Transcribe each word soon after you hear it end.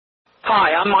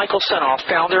Hi, I'm Michael Senoff,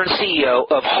 founder and CEO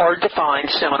of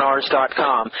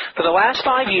HardToFindSeminars.com. For the last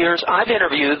 5 years, I've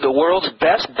interviewed the world's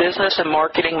best business and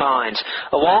marketing minds.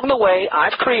 Along the way,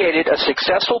 I've created a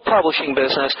successful publishing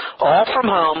business all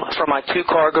from home from my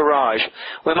two-car garage.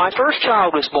 When my first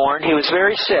child was born, he was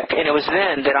very sick, and it was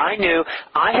then that I knew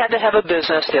I had to have a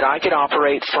business that I could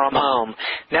operate from home.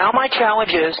 Now my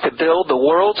challenge is to build the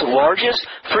world's largest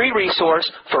free resource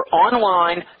for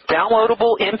online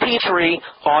downloadable MP3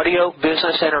 audio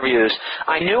business interviews.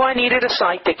 I knew I needed a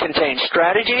site that contained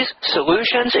strategies,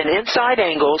 solutions, and inside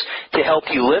angles to help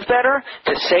you live better,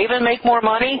 to save and make more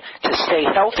money, to stay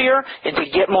healthier, and to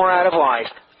get more out of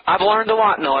life. I've learned a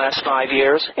lot in the last 5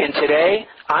 years, and today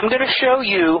I'm going to show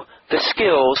you the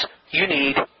skills you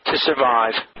need to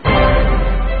survive.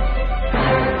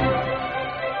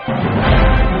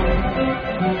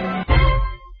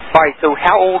 All right, so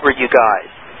how old were you guys?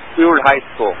 We were in high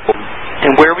school.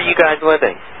 And where were you guys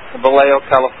living? In Vallejo,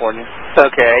 California.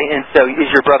 Okay, and so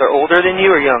is your brother older than you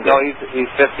or younger? No,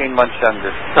 he's 15 months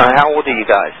younger. How old are you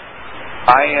guys?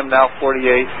 I am now 48,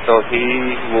 so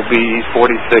he's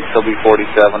 46, he'll be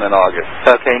 47 in August.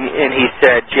 Okay, and he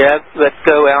said, Jeb, let's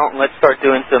go out and let's start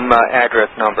doing some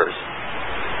address numbers.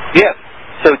 Yes.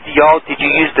 So did you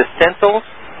use the stencils?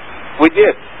 We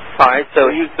did. All right,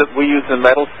 so we used the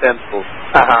metal stencils.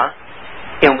 Uh-huh.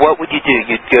 And what would you do?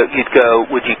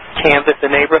 Would you canvass the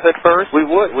neighborhood first? We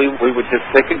would. We would just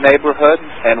pick a neighborhood,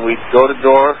 and we'd go to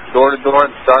door to door,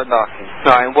 and start knocking.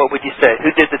 All right, and what would you say?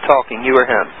 Who did the talking, you or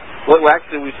him? Well,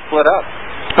 actually, we split up.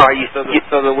 All right, so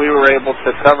that we were able to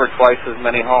cover twice as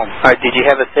many homes. All right, did you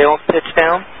have a sales pitch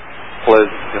down? Was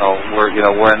we're in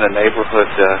the neighborhood,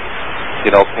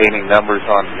 painting numbers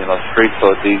on streets,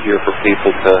 so it's easier for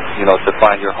people to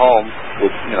find your home,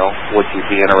 what you'd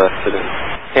be interested in.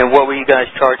 And what were you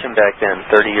guys charging back then,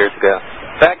 30 years ago?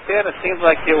 Back then, it seems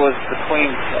like it was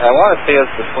between $3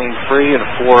 and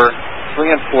 $4.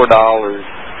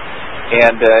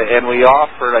 And we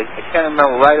offered, I can't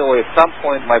remember right away, at some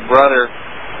point my brother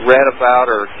read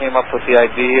about or came up with the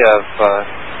idea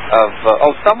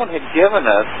of someone had given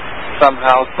us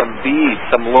somehow some beads,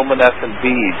 some luminescent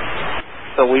beads.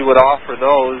 So we would offer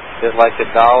those at like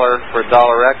 $1 for $1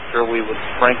 extra. We would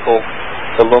sprinkle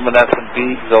the luminescent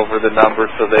beads over the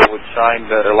numbers so they would shine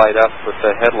or light up with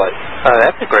the headlights.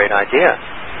 That's a great idea.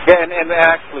 Yeah, and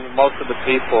actually most of the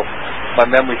people, my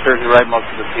memory serves me right, most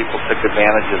of the people took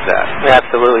advantage of that.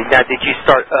 Absolutely. Now, did you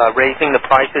start raising the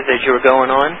prices as you were going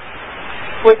on?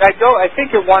 Well, I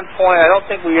think at one point, I don't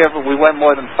think we went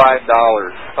more than $5. $5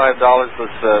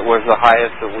 was the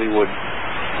highest that we would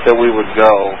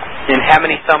go. And how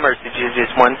many summers did you do?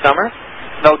 Just one summer?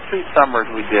 No, 2 summers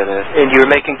we did it. And you were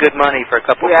making good money for a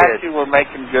couple of kids? We actually were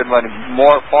making good money,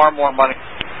 far more money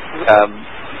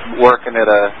working at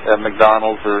a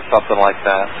McDonald's or something like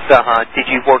that. Uh-huh. Did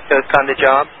you work those kind of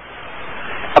jobs?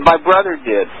 My brother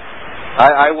did.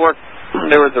 I worked,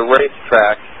 there was a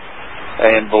racetrack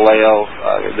in Vallejo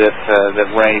that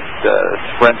raced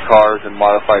sprint cars and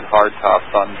modified hardtops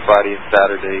on Friday and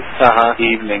Saturday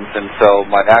evenings, and so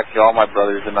all my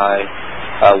brothers and I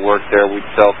worked there. We'd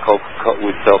sell Coke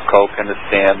in the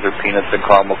stands, or peanuts and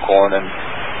caramel corn, and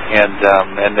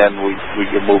then we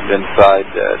get moved inside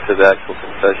to the actual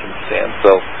concession stand.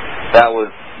 So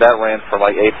that ran from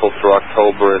like April through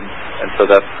October, and so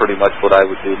that's pretty much what I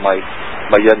would do. My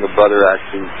younger brother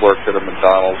actually worked at a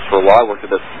McDonald's for a while. I worked at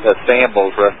a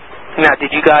Sambo's restaurant. Now, did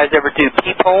you guys ever do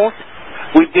peepholes?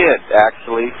 We did,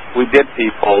 actually. We did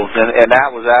peepholes, and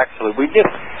that was actually, we did.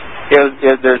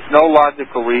 There's no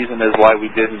logical reason as why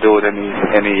we didn't do it any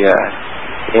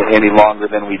longer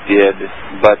than we did,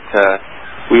 but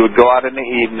we would go out in the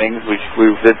evenings. We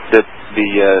did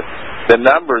the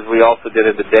numbers we also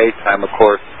did in the daytime. Of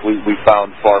course, we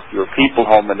found far fewer people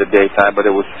home in the daytime, but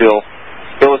it was still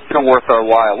worth our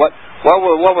while. What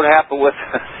would happen with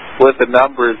the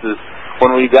numbers is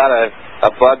when we got a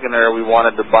bug in there, we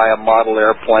wanted to buy a model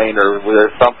airplane, or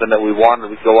there's something that we wanted,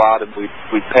 we'd go out and we'd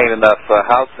paint enough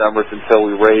house numbers until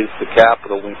we raised the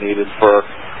capital we needed for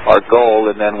our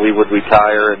goal, and then we would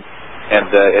retire and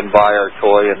buy our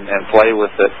toy and play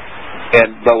with it.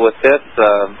 But with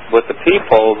the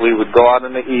peepholes, we would go out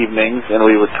in the evenings and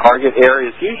we would target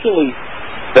areas, usually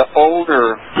the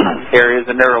older areas,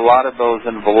 and there are a lot of those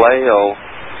in Vallejo,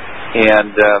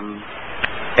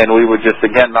 and we would just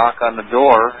again knock on the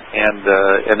door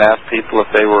and ask people if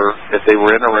they were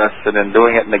interested in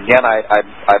doing it. And again,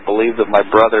 I believe that my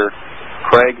brother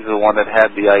Craig's the one that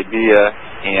had the idea,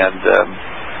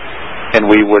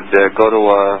 and we would go to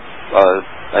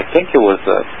I think it was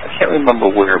I can't remember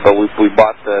where, but we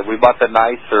bought the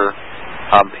nicer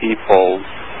peepholes,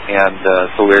 and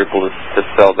so we were able to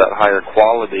sell that higher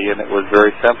quality. And it was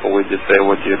very simple. We just say,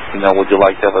 would you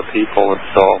like to have a people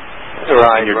install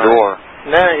in your door?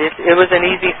 No, it was an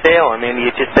easy sale. I mean, you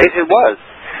just say it was.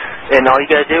 And all you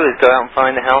got to do is go out and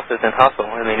find the houses and hustle.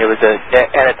 I mean, it was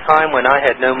at a time when I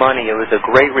had no money, it was a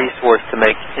great resource to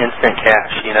make instant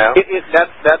cash. You know.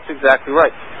 That's exactly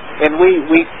right. And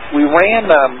we ran.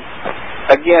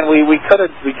 Again, we could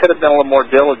have been a little more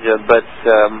diligent, but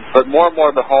more and more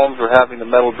of the homes were having the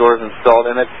metal doors installed,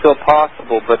 and it's still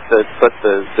possible. But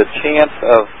the chance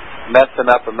of messing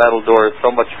up a metal door is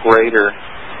so much greater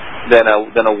than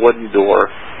a wooden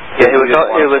door. Yeah,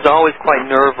 it was always quite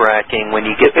nerve-wracking when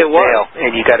you get the sale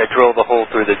and you got to drill the hole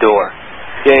through the door.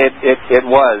 Yeah, it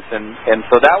was, and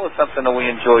so that was something that we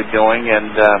enjoyed doing,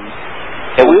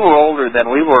 and we were older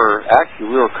then. We were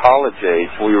college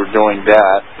age. We were doing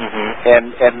that,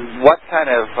 and what kind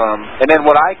of and then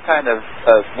what I kind of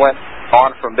went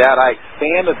on from that, I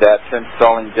expanded that to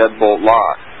installing deadbolt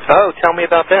locks. Oh, tell me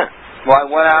about that. Well, I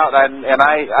went out, and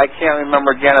I can't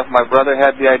remember again if my brother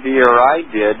had the idea or I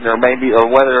did, or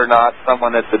whether or not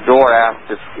someone at the door asked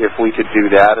if we could do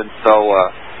that. And so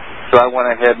I went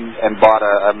ahead and bought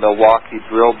a Milwaukee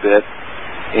drill bit,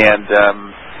 and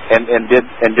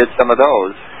did some of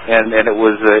those. And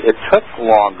it took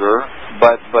longer,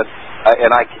 but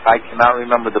I cannot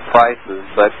remember the prices,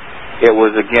 but it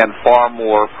was again far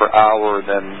more per hour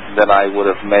than I would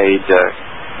have made.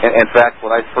 In fact,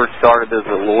 when I first started as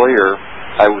a lawyer,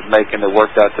 I was making, it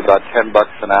worked out to about $10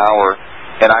 an hour,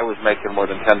 and I was making more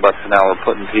than $10 an hour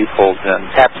putting people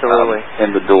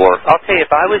in the door. I'll tell you,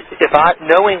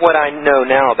 knowing what I know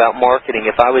now about marketing,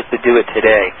 if I was to do it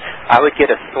today, I would get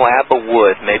a slab of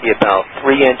wood, maybe about 3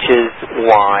 inches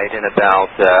wide and about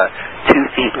 2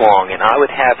 feet long, and I would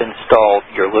have installed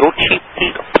your little cheap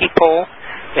peephole.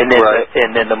 And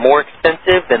then the more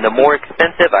expensive,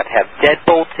 I'd have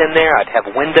deadbolts in there. I'd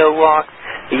have window locks.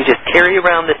 You just carry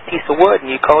around this piece of wood, and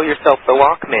you call yourself the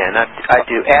lock man. I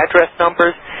do address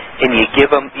numbers, and you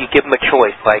give them a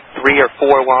choice, like 3 or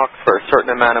 4 locks for a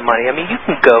certain amount of money. I mean, you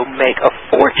can go make a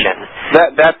fortune.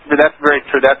 That's very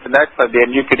true. That's an excellent idea.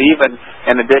 And you could even,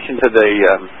 in addition to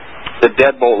the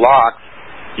deadbolt locks,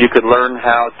 you could learn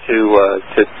how to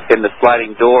in the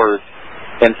sliding doors,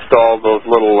 install those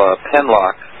little pen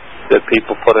locks that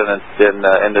people put in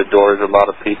the doors. A lot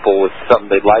of people, with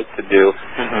something they'd like to do.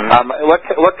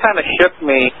 What kind of shook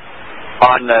me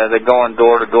on the going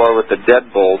door to door with the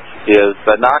deadbolts is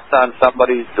I knocked on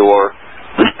somebody's door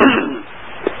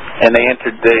and they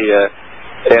entered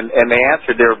and they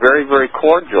answered. They were very, very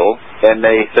cordial, and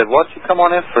they said, "Why don't you come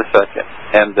on in for a second?"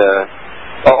 And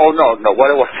no, what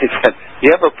it was, he said, "Do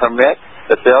you have a permit?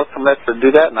 The sales permit to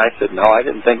do that?" And I said, "No, I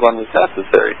didn't think one was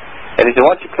necessary." And he said,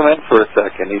 "Why don't you come in for a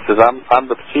second?" He says, I'm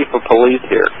the chief of police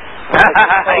here."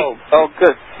 Oh,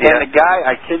 good. Yeah. And the guy,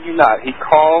 I kid you not, he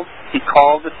called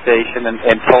the station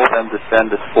and told them to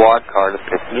send a squad car to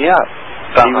pick me up.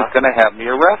 He was going to have me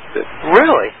arrested.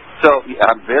 Really? So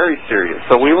I'm very serious.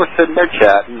 So we were sitting there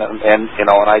chatting, and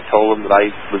I told him that I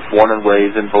was born and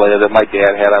raised in Vallejo, that my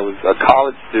dad had. I was a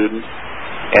college student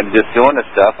and just doing this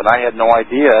stuff, and I had no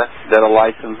idea that a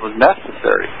license was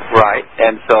necessary. Right.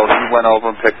 And so he went over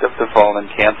and picked up the phone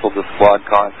and canceled the squad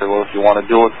car and said, "Well, if you want to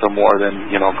do it some more, then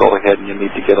go ahead and you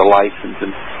need to get a license."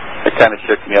 And it kind of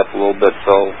shook me up a little bit,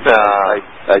 so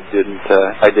I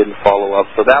didn't follow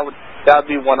up. So that would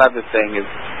be one other thing, is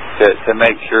to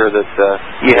make sure that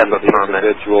you have a permit.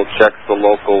 Individual checks the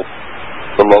local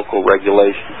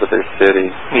regulations of their city.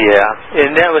 Yeah,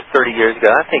 and that was 30 years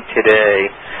ago. I think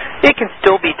today it can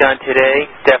still be done today,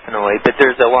 definitely, but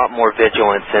there's a lot more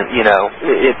vigilance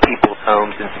in people's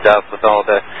homes and stuff, with all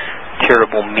the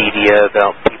terrible media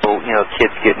about people,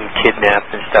 kids getting kidnapped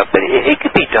and stuff. But it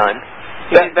could be done.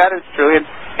 That is true.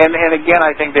 And again,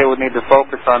 I think they would need to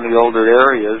focus on the older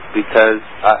areas, because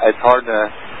it's hard to.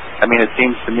 I mean, it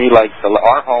seems to me like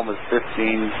our home is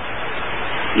 15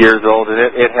 years old, and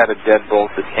it had a deadbolt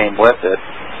that came with it,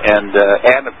 and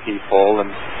a peephole,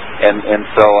 and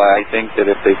so I think that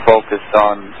if they focused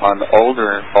on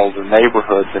older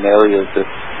neighborhoods and areas,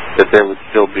 that there would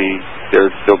still be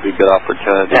good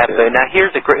opportunity. Absolutely. Now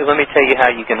here's let me tell you how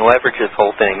you can leverage this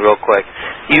whole thing real quick.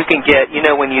 You can get, do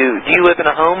you live in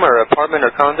a home or apartment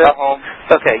or condo? A home.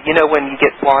 Okay, when you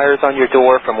get flyers on your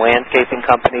door from landscaping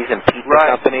companies and pizza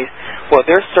companies, well,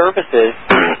 there's services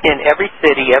in every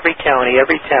city, every county,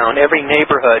 every town, every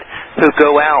neighborhood who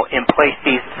go out and place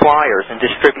these flyers and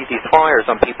distribute these flyers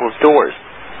on people's doors.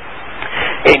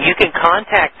 And you can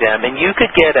contact them, and you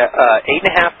could get a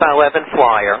 8.5 by 11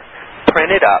 flyer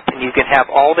print it up, and you can have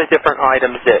all the different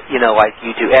items that, like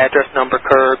you do address numbers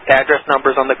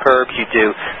on the curbs, you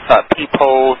do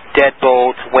peepholes,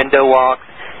 deadbolts, window locks,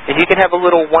 and you can have a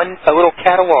little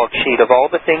catalog sheet of all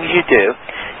the things you do,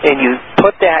 and you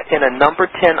put that in a number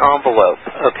 10 envelope,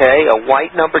 okay, a white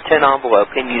number 10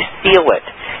 envelope, and you seal it,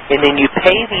 and then you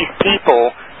pay these people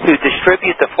who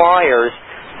distribute the flyers.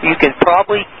 You can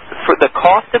probably, for the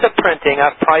cost of the printing,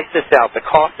 I've priced this out, the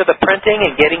cost of the printing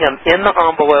and getting them in the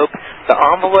envelope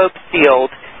sealed,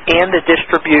 and the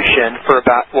distribution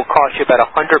will cost you about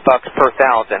 $100 per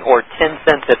thousand, or 10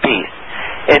 cents a piece.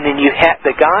 And then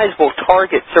the guys will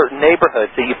target certain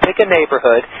neighborhoods. So you pick a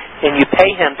neighborhood and you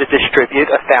pay him to distribute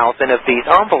 1,000 of these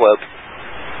envelopes.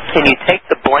 And you take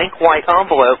the blank white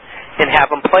envelope and have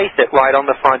them place it right on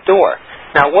the front door.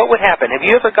 Now, what would happen? Have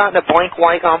you ever gotten a blank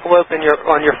white envelope on your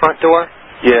front door?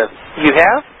 Yes. You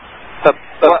have?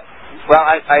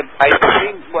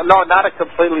 No, not a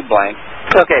completely blank.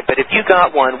 Okay, but if you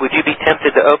got one, would you be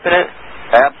tempted to open it?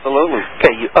 Absolutely.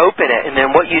 Okay, you open it, and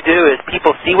then what you do is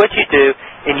people see what you do,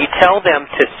 and you tell them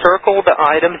to circle the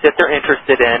items that they're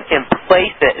interested in and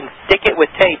place it and stick it with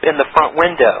tape in the front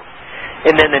window.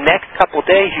 And then the next couple of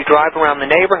days, you drive around the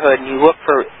neighborhood and you look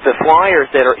for the flyers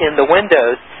that are in the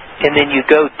windows, and then you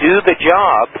go do the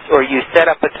jobs, or you set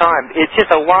up a time. It's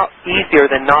just a lot easier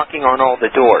than knocking on all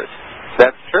the doors.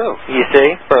 That's true. You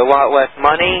see, for a lot less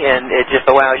money, and it just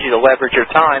allows you to leverage your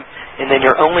time, and then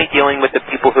you're only dealing with the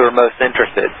people who are most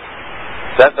interested.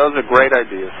 Those are great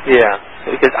ideas. Yeah,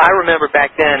 because I remember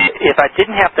back then, if I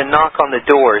didn't have to knock on the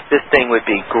doors, this thing would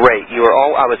be great.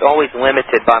 I was always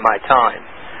limited by my time.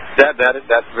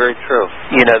 That's very true.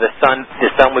 The sun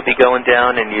would be going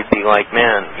down, and you'd be like,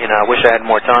 man, I wish I had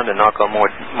more time to knock on more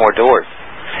doors.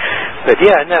 But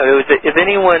yeah, no, if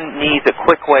anyone needs a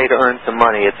quick way to earn some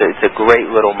money, it's a great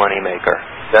little money maker.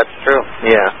 That's true.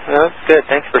 Yeah, that's good.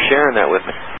 Thanks for sharing that with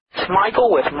me. It's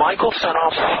Michael with Michael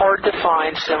Senoff's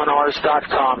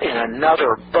HardToFindSeminars.com in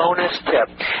another bonus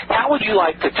tip. How would you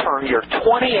like to turn your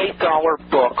 $28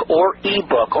 book or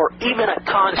ebook or even a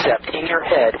concept in your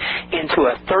head into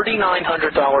a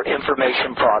 $3,900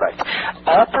 information product?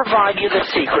 I'll provide you the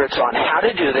secrets on how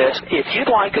to do this. If you'd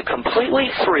like a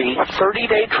completely free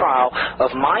 30-day trial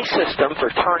of my system for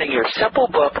turning your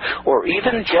simple book or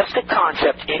even just a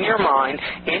concept in your mind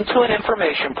into an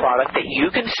information product that you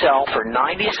can sell for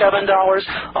 $97, $197,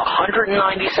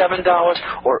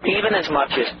 or even as much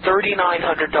as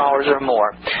 $3,900 or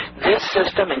more. This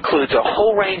system includes a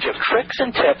whole range of tricks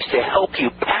and tips to help you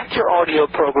pack your audio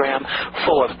program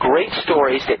full of great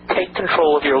stories that take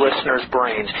control of your listeners'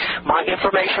 brains. My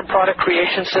information product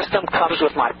creation system comes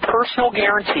with my personal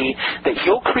guarantee that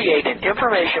you'll create an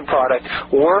information product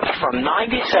worth from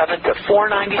 $97 to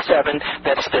 $497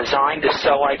 that's designed to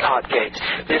sell like hotcakes.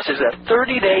 This is a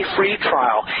 30-day free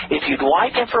trial. If you'd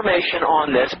like information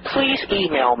on this, please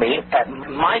email me at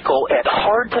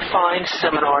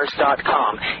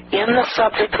michael@hardtofindseminars.com. In the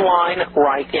subject line,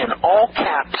 write in all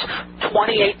caps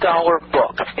 $28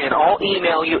 book, and I'll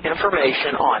email you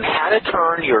information on how to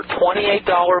turn your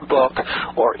 $28 book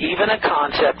or even a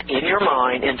concept in your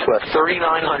mind into a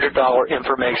 $3,900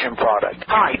 information product.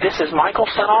 Hi, this is Michael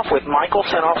Senoff with Michael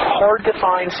Senoff,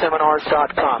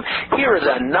 HardToFindSeminars.com. Here is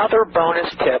another bonus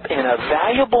tip and a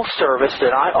valuable service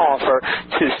that I offer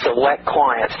to select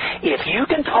clients. If you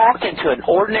can talk into an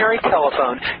ordinary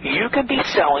telephone, you can be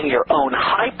selling your own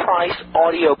high-priced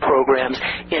audio programs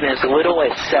in as little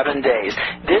as 7 days.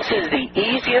 This is the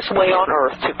easiest way on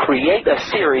earth to create a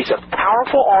series of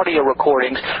powerful audio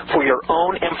recordings for your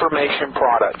own information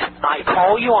product. I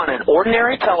call you on an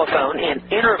ordinary telephone and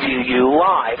interview you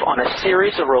live on a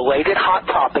series of related hot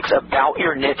topics about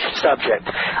your niche subject.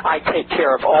 I take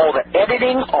care of all the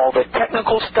editing, all the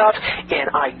technical stuff, and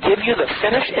I give you the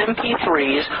finished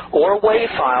MP3s or WAV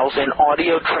files and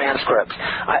audio transcripts.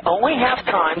 I only have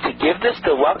time to give this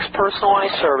deluxe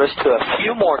personalized service to a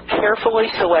few more carefully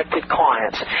selected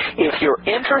clients. If you're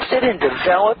interested in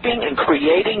developing and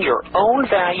creating your own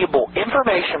valuable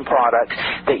information product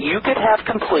that you could have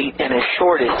complete in as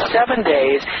short as 7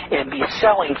 days and be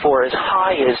selling for as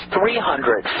high as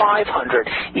 $300, $500,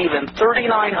 even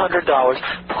 $3,900,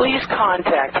 please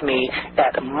contact me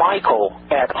at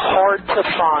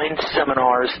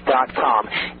michael@hardtofindseminars.com.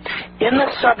 In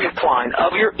the subject line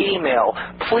of your email,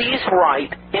 please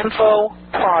write info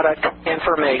product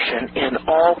information in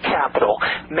all capital.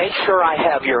 Make sure I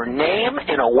have your name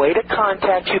and a way to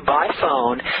contact you by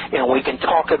phone, and we can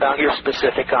talk about your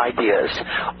specific ideas.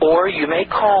 Or you may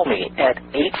call me at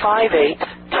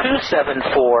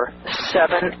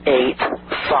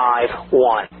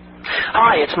 858-274-7851.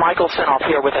 Hi, it's Michael Senoff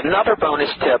here with another bonus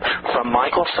tip from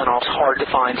Michael Senoff's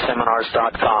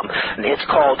HardToFindSeminars.com. And it's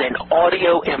called an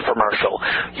audio infomercial.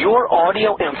 Your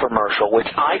audio infomercial, which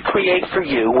I create for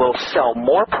you, will sell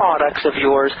more products of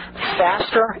yours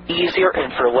faster, easier,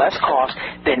 and for less cost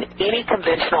than any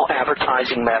conventional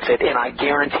advertising method, and I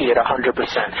guarantee it 100%.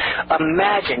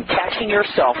 Imagine catching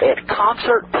yourself at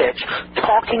concert pitch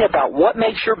talking about what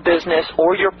makes your business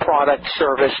or your product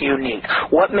service unique,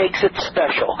 what makes it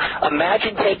special.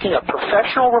 Imagine taking a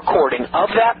professional recording of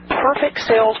that perfect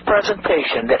sales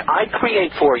presentation that I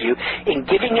create for you and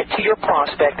giving it to your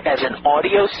prospect as an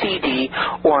audio CD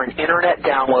or an internet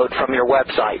download from your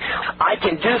website. I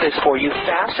can do this for you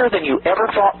faster than you ever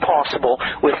thought possible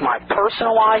with my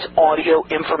personalized audio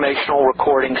informational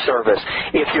recording service.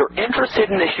 If you're interested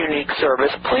in this unique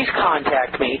service, please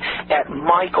contact me at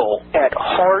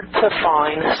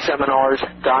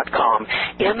michael@hardtofindseminars.com.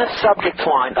 In the subject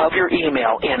line of your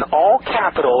email, in all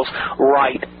capitals,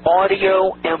 write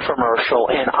audio infomercial,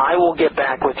 and I will get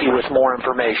back with you with more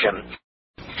information.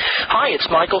 Hi, it's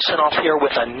Michael Senoff here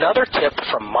with another tip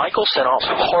from Michael Senoff's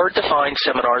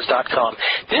HardToFindSeminars.com.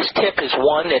 This tip is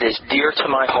one that is dear to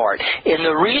my heart, and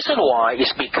the reason why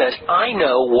is because I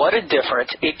know what a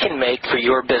difference it can make for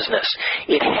your business.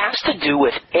 It has to do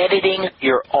with editing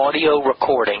your audio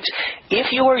recordings.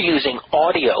 If you are using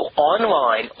audio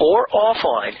online or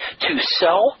offline to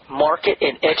sell, market,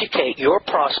 and educate your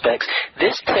prospects,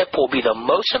 this tip will be the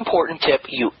most important tip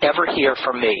you ever hear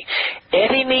from me.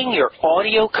 Editing your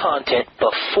audio content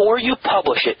before you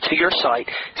publish it to your site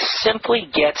simply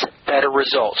gets better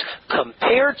results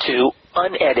compared to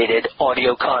unedited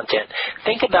audio content.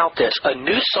 Think about this. A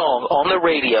new song on the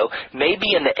radio may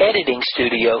be in the editing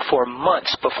studio for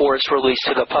months before it's released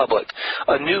to the public.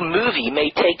 A new movie may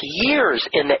take years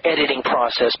in the editing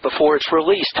process before it's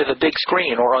released to the big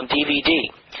screen or on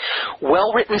DVD.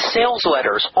 Well-written sales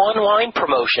letters, online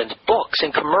promotions, books,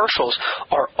 and commercials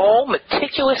are all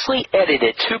meticulously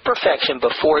edited to perfection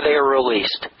before they are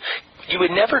released. You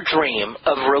would never dream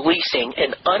of releasing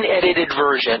an unedited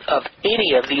version of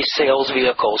any of these sales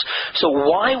vehicles. So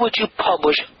why would you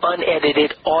publish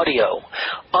unedited audio?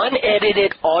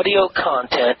 Unedited audio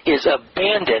content is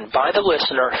abandoned by the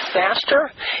listener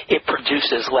faster, it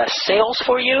produces less sales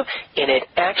for you, and it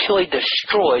actually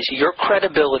destroys your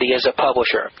credibility as a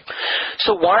publisher.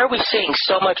 So why are we seeing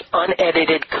so much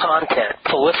unedited content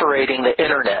proliferating the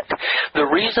internet? The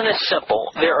reason is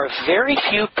simple. There are very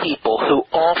few people who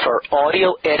offer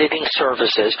audio editing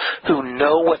services who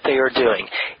know what they are doing.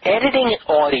 Editing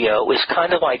audio is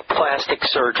kind of like plastic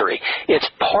surgery. It's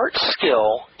part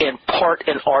skill and part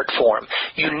an art form.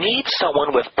 You need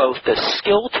someone with both the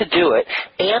skill to do it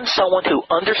and someone who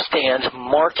understands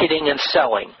marketing and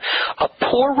selling. A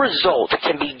poor result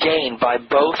can be gained by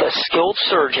both a skilled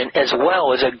surgeon as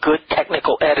well as a good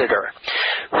technical editor.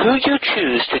 Who you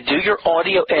choose to do your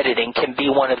audio editing can be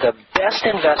one of the best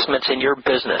investments in your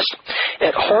business.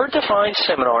 At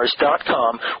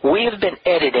HardToFindSeminars.com, we have been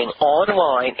editing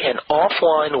online and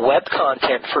offline web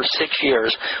content for 6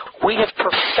 years. We have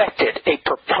perfected a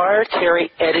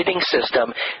proprietary editing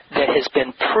system that has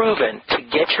been proven to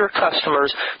get your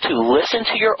customers to listen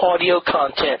to your audio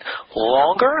content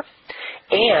longer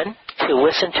and to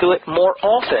listen to it more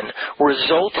often,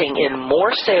 resulting in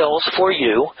more sales for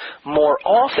you more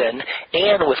often,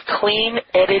 and with clean,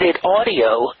 edited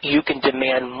audio, you can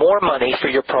demand more money for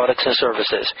your products and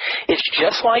services. It's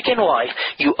just like in life,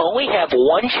 you only have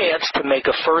one chance to make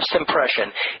a first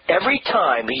impression. Every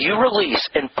time you release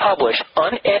and publish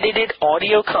unedited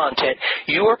audio content,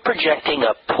 you are projecting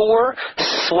a poor,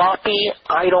 sloppy,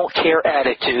 I don't care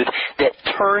attitude that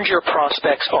turns your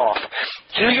prospects off.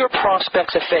 Do your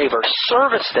prospects a favor.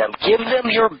 Service them. Give them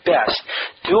your best.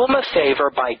 Do them a favor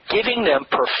by giving them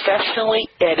professionally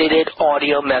edited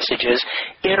audio messages,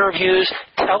 interviews,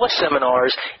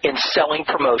 teleseminars, and selling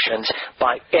promotions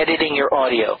by editing your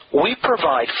audio. We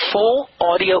provide full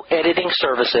audio editing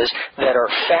services that are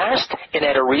fast and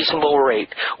at a reasonable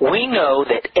rate. We know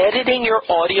that editing your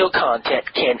audio content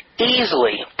can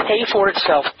easily pay for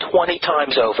itself 20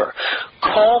 times over.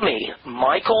 Call me,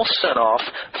 Michael Senoff,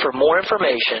 for more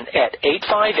information at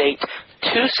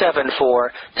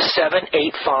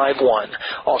 858-274-7851.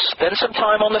 I'll spend some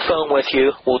time on the phone with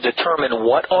you. We'll determine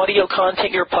what audio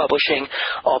content you're publishing.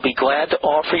 I'll be glad to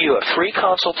offer you a free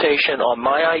consultation on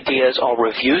my ideas. I'll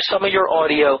review some of your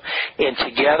audio, and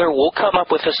together we'll come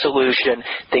up with a solution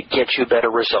that gets you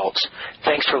better results.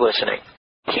 Thanks for listening.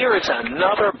 Here is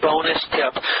another bonus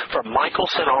tip from Michael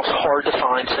Sinoff's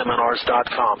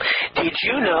HardToFindSeminars.com. Did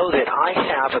you know that I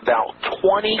have about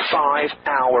 25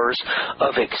 hours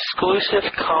of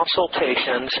exclusive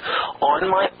consultations on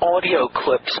my audio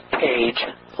clips page,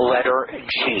 letter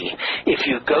G? If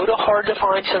you go to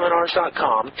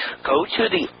HardToFindSeminars.com, go to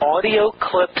the audio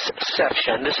clips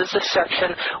section. This is the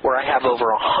section where I have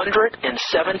over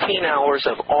 117 hours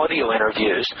of audio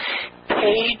interviews.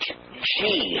 Page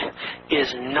G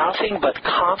is nothing but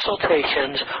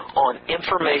consultations on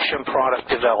information product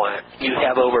development. You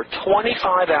have over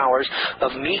 25 hours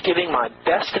of me giving my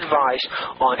best advice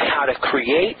on how to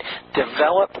create,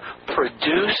 develop,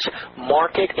 produce,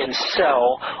 market, and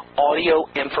sell audio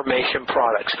information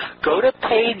products. Go to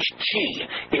page G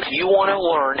if you want to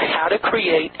learn how to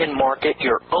create and market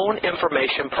your own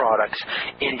information products.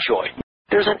 Enjoy.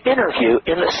 There's an interview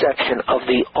in the section of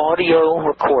the audio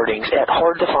recordings at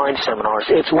Hard to Find Seminars.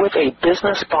 It's with a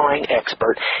business buying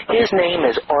expert. His name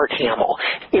is Art Hamill.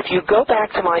 If you go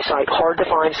back to my site,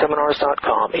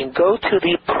 HardToFindSeminars.com, and go to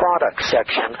the product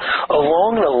section,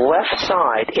 along the left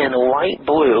side in light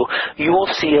blue, you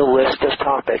will see a list of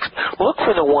topics. Look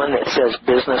for the one that says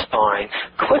business buying.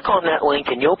 Click on that link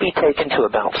and you'll be taken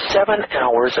to about 7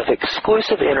 hours of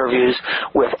exclusive interviews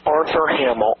with Arthur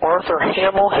Hamill. Arthur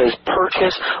Hamill has purchased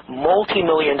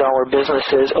multi-million-dollar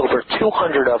businesses, over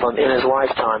 200 of them in his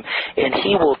lifetime, and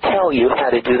he will tell you how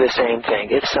to do the same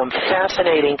thing. It's some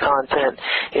fascinating content,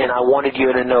 and I wanted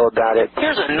you to know about it.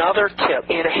 Here's another tip.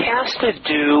 It has to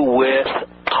do with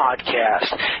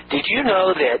podcasts. Did you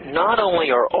know that not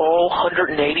only are all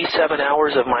 187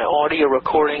 hours of my audio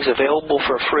recordings available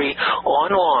for free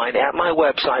online at my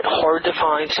website,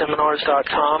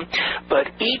 HardToFindSeminars.com, but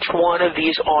each one of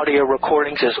these audio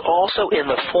recordings is also in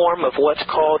the form of what's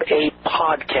called a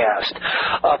podcast.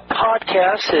 A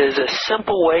podcast is a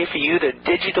simple way for you to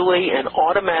digitally and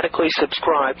automatically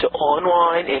subscribe to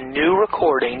online and new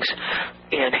recordings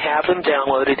and have them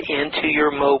downloaded into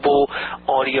your mobile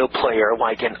audio player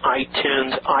like an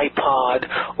iTunes, iPod,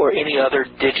 or any other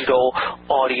digital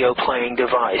audio playing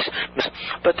device.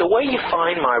 But the way you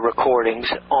find my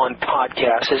recordings on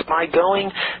podcasts is by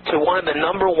going to one of the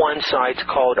 #1 sites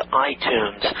called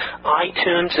iTunes.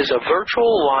 iTunes is a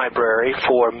virtual library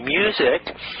for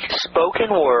music,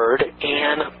 spoken word,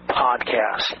 and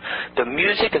podcasts. The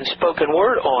music and spoken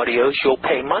word audios you'll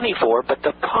pay money for, but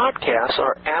the podcasts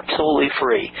are absolutely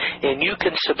free. And you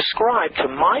can subscribe to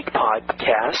my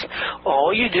podcast.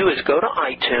 All you do is go to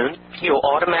iTunes. You'll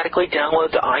automatically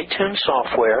download the iTunes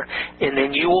software, and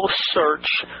then you will search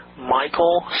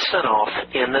Michael Sinoff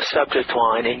in the subject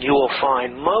line, and you will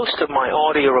find most of my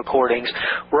audio recordings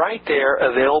right there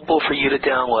available for you to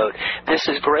download. This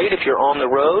is great if you're on the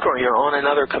road or you're on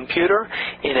another computer,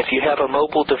 and if you have a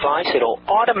mobile device, it'll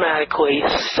automatically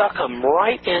suck them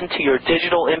right into your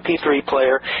digital MP3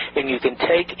 player, and you can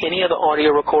take any of the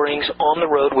audio recordings on the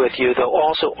road with you. They'll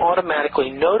also automatically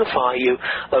notify you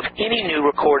of any new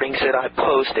recordings that I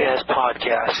post as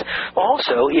podcasts.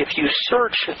 Also, if you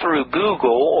search through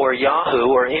Google or Yahoo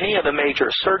or any of the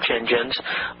major search engines,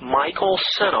 Michael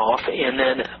Sinoff, and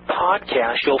then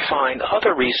podcast, you'll find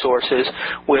other resources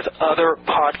with other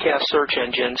podcast search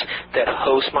engines that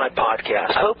host my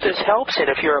podcast. I hope this helps, and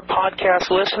if you're a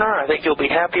podcast listener, I think you'll be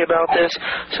happy about this.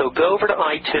 So go over to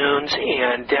iTunes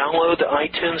and download the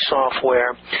iTunes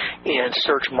software and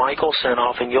search Michael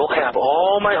Sinoff, and you'll have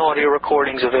all my audio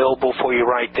recordings available for you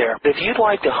right there. If you'd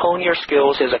like to hone your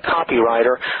skills as a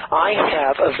copywriter, I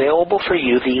have available for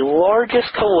you the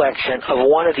largest collection of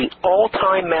one of the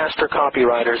all-time master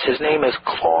copywriters. His name is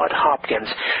Claude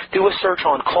Hopkins. Do a search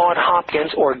on Claude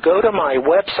Hopkins or go to my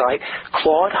website,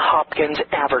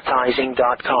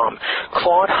 ClaudeHopkinsAdvertising.com.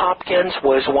 Claude Hopkins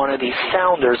was one of the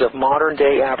founders of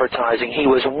modern-day advertising. He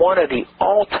was one of the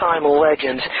all-time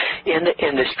legends in the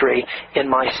industry, and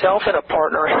myself and a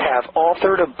partner have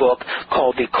authored a book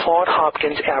called the Claude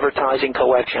Hopkins Advertising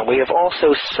Collection. We have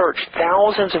also searched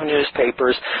thousands of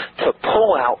newspapers to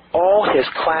pull out all his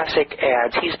classic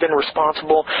ads. He's been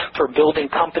responsible for building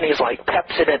companies like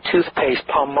Pepsodent toothpaste,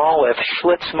 Palmolive,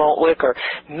 Schlitz malt liquor,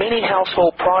 many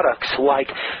household products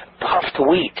like puffed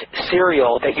wheat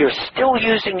cereal that you're still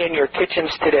using in your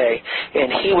kitchens today,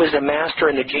 and he was the master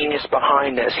and the genius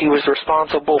behind this. He was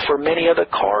responsible for many of the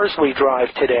cars we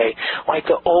drive today, like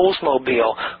the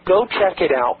Oldsmobile. Go check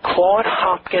it out,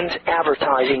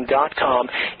 ClaudeHopkinsAdvertising.com.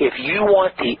 If you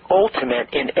want the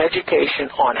ultimate in education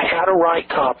on how to write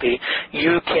copy,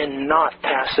 you cannot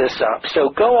pass this up. So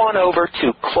go on over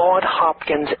to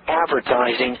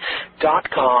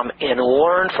ClaudeHopkinsAdvertising.com and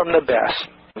learn from the best.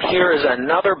 Here is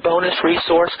another bonus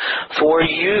resource for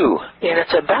you, and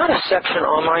it's about a section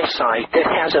on my site that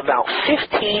has about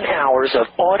 15 hours of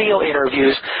audio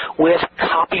interviews with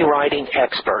copywriting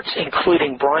experts,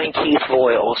 including Brian Keith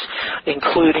Voiles,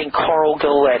 including Carl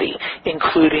Galletti,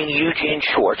 including Eugene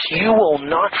Schwartz. You will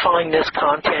not find this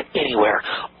content anywhere.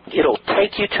 It'll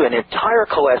take you to an entire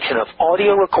collection of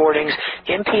audio recordings,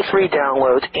 MP3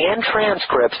 downloads, and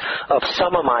transcripts of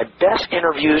some of my best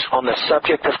interviews on the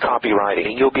subject of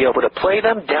copywriting. You'll be able to play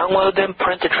them, download them,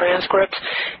 print the transcripts,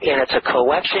 and it's a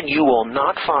collection you will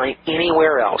not find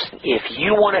anywhere else. If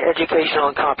you want an education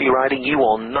on copywriting, you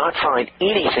will not find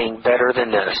anything better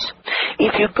than this.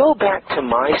 If you go back to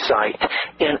my site,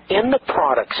 and in the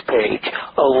products page,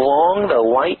 along the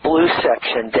light blue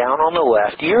section down on the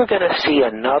left, you're going to see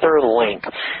another link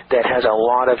that has a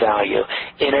lot of value,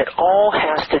 and it all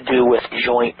has to do with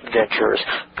joint ventures.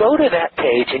 Go to that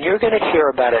page, and you're going to hear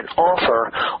about an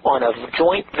offer on a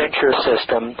joint venture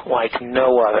system like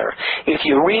no other. If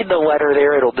you read the letter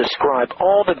there, it'll describe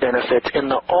all the benefits, and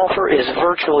the offer is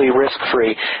virtually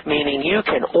risk-free, meaning you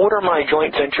can order my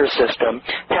joint venture system,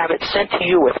 have it sent to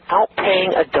you without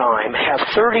paying a dime, have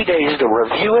 30 days to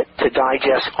review it, to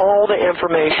digest all the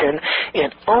information,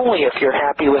 and only if you're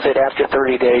happy with it after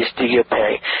 30 days do you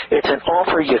pay. It's an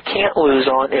offer you can't lose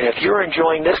on, and if you're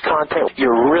enjoying this content,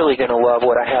 you're really going to love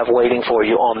what I have waiting for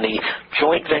you on the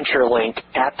joint venture link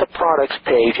at the products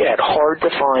page at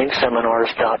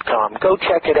hardtofindseminars.com. Go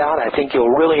check it out. I think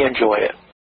you'll really enjoy it.